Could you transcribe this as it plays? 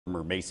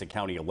Former Mesa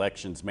County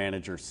Elections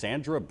Manager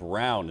Sandra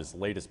Brown is the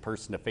latest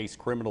person to face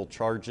criminal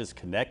charges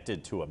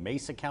connected to a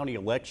Mesa County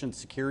election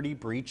security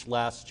breach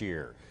last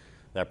year.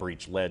 That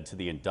breach led to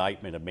the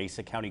indictment of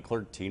Mesa County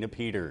Clerk Tina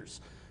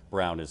Peters.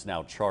 Brown is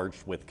now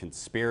charged with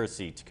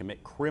conspiracy to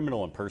commit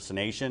criminal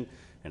impersonation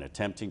and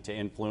attempting to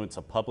influence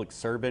a public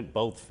servant.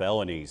 Both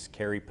felonies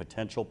carry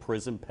potential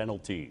prison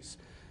penalties.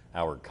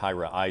 Our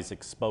Kyra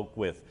Isaacs spoke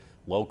with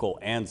local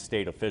and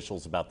state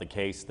officials about the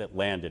case that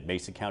landed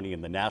Mesa County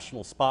in the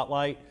national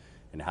spotlight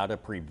and how to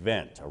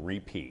prevent a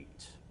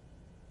repeat.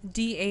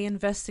 DA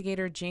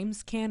investigator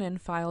James Cannon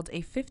filed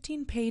a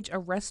 15-page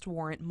arrest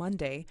warrant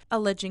Monday,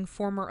 alleging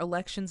former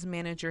elections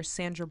manager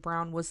Sandra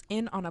Brown was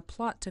in on a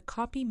plot to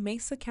copy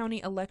Mesa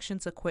County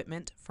elections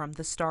equipment from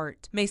the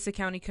start. Mesa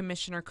County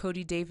Commissioner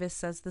Cody Davis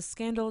says the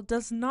scandal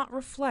does not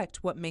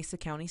reflect what Mesa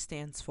County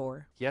stands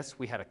for. Yes,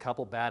 we had a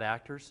couple bad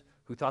actors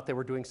who thought they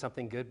were doing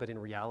something good, but in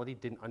reality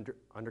didn't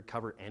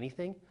undercover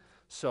anything.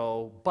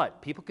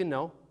 But people can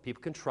know,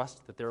 people can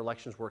trust that their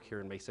elections work here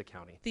in Mesa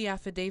County. The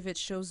affidavit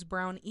shows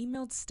Brown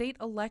emailed state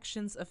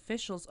elections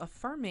officials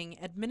affirming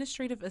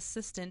Administrative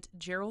Assistant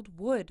Gerald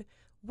Wood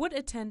would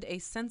attend a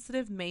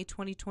sensitive May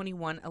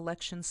 2021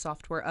 election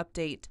software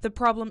update. The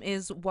problem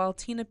is, while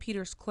Tina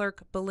Peters'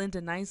 clerk,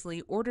 Belinda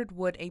Nisley, ordered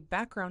Wood a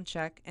background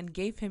check and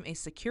gave him a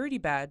security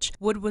badge,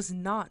 Wood was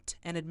not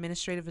an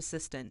administrative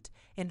assistant.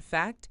 In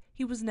fact,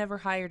 he was never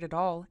hired at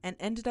all and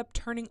ended up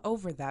turning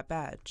over that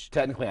badge.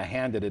 Technically, I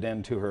handed it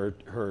in to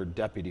her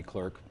deputy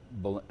clerk,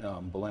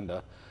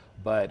 Belinda,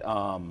 but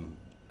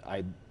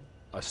I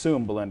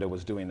assume Belinda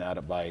was doing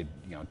that by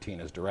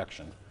Tina's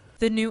direction.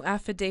 The new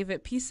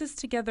affidavit pieces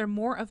together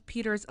more of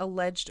Peters'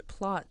 alleged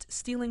plot,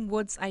 stealing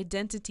Wood's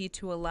identity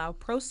to allow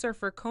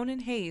pro-surfer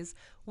Conan Hayes,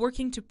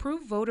 working to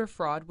prove voter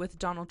fraud with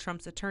Donald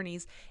Trump's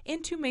attorneys,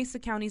 into Mesa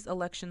County's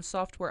election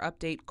software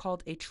update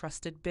called a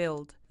trusted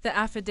build. The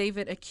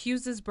affidavit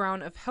accuses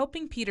Brown of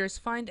helping Peters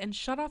find and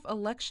shut off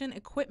election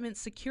equipment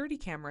security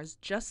cameras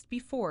just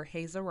before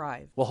Hayes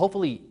arrived. Well,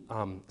 hopefully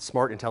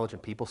smart,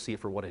 intelligent people see it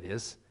for what it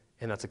is,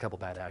 and that's a couple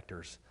bad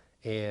actors.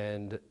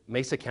 And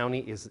Mesa County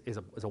is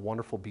a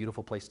wonderful,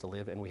 beautiful place to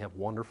live, and we have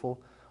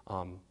wonderful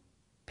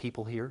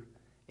people here.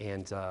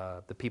 And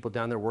the people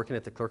down there working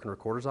at the clerk and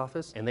recorder's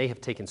office, and they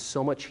have taken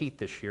so much heat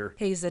this year.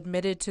 Hayes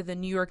admitted to the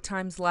New York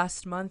Times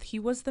last month he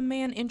was the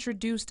man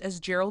introduced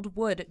as Gerald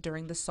Wood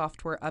during the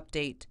software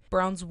update.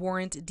 Brown's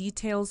warrant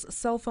details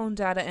cell phone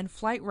data and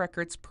flight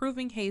records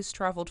proving Hayes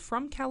traveled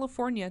from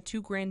California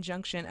to Grand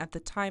Junction at the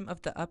time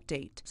of the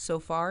update. So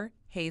far,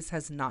 Hayes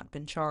has not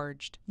been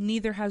charged.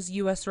 Neither has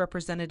U.S.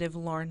 Representative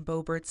Lauren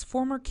Boebert's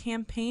former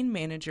campaign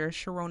manager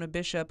Sharona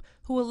Bishop,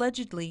 who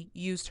allegedly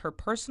used her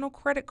personal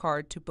credit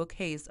card to book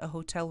Hayes a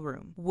hotel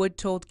room. Wood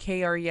told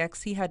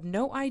KREX he had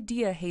no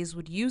idea Hayes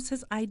would use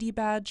his ID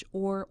badge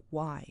or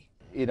why.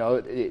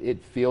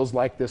 It feels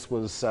like this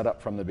was set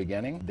up from the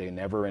beginning. They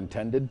never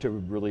intended to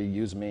really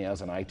use me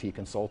as an IT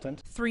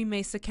consultant. 3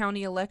 Mesa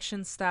County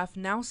election staff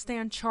now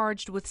stand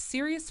charged with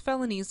serious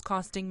felonies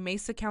costing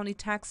Mesa County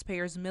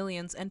taxpayers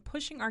millions and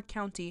pushing our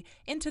county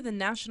into the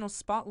national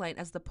spotlight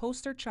as the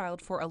poster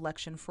child for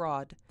election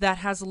fraud. That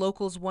has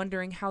locals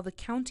wondering how the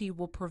county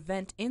will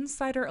prevent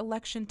insider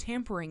election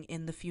tampering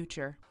in the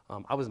future.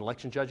 I was an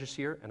election judge this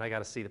year, and I got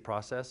to see the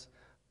process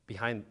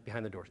behind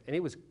the doors, and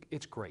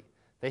it's great.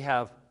 They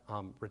have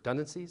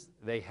redundancies,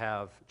 they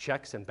have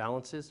checks and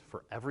balances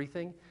for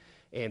everything,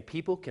 and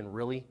people can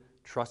really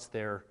trust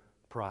their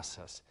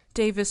process.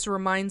 Davis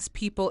reminds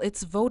people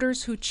it's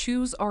voters who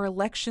choose our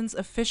elections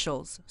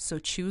officials, so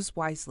choose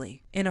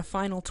wisely. In a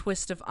final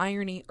twist of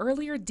irony,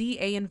 earlier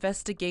DA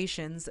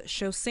investigations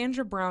show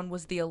Sandra Brown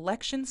was the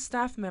election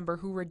staff member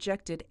who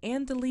rejected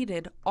and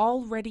deleted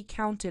already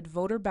counted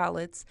voter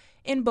ballots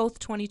in both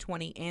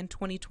 2020 and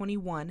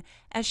 2021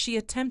 as she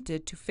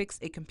attempted to fix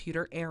a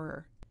computer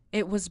error.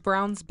 It was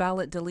Brown's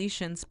ballot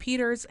deletions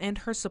Peters and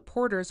her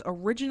supporters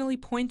originally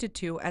pointed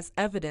to as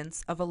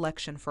evidence of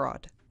election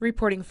fraud.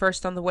 Reporting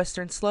first on the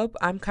Western Slope,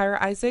 I'm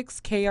Kyra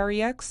Isaacs,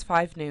 KREX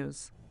 5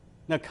 News.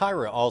 Now,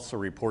 Kyra also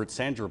reports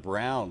Sandra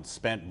Brown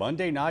spent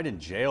Monday night in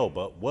jail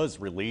but was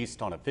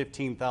released on a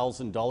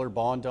 $15,000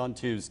 bond on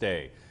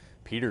Tuesday.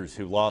 Peters,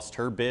 who lost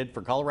her bid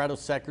for Colorado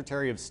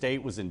Secretary of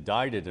State, was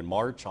indicted in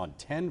March on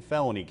 10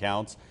 felony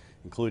counts,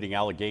 including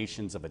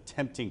allegations of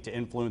attempting to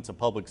influence a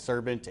public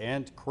servant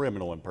and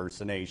criminal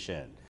impersonation.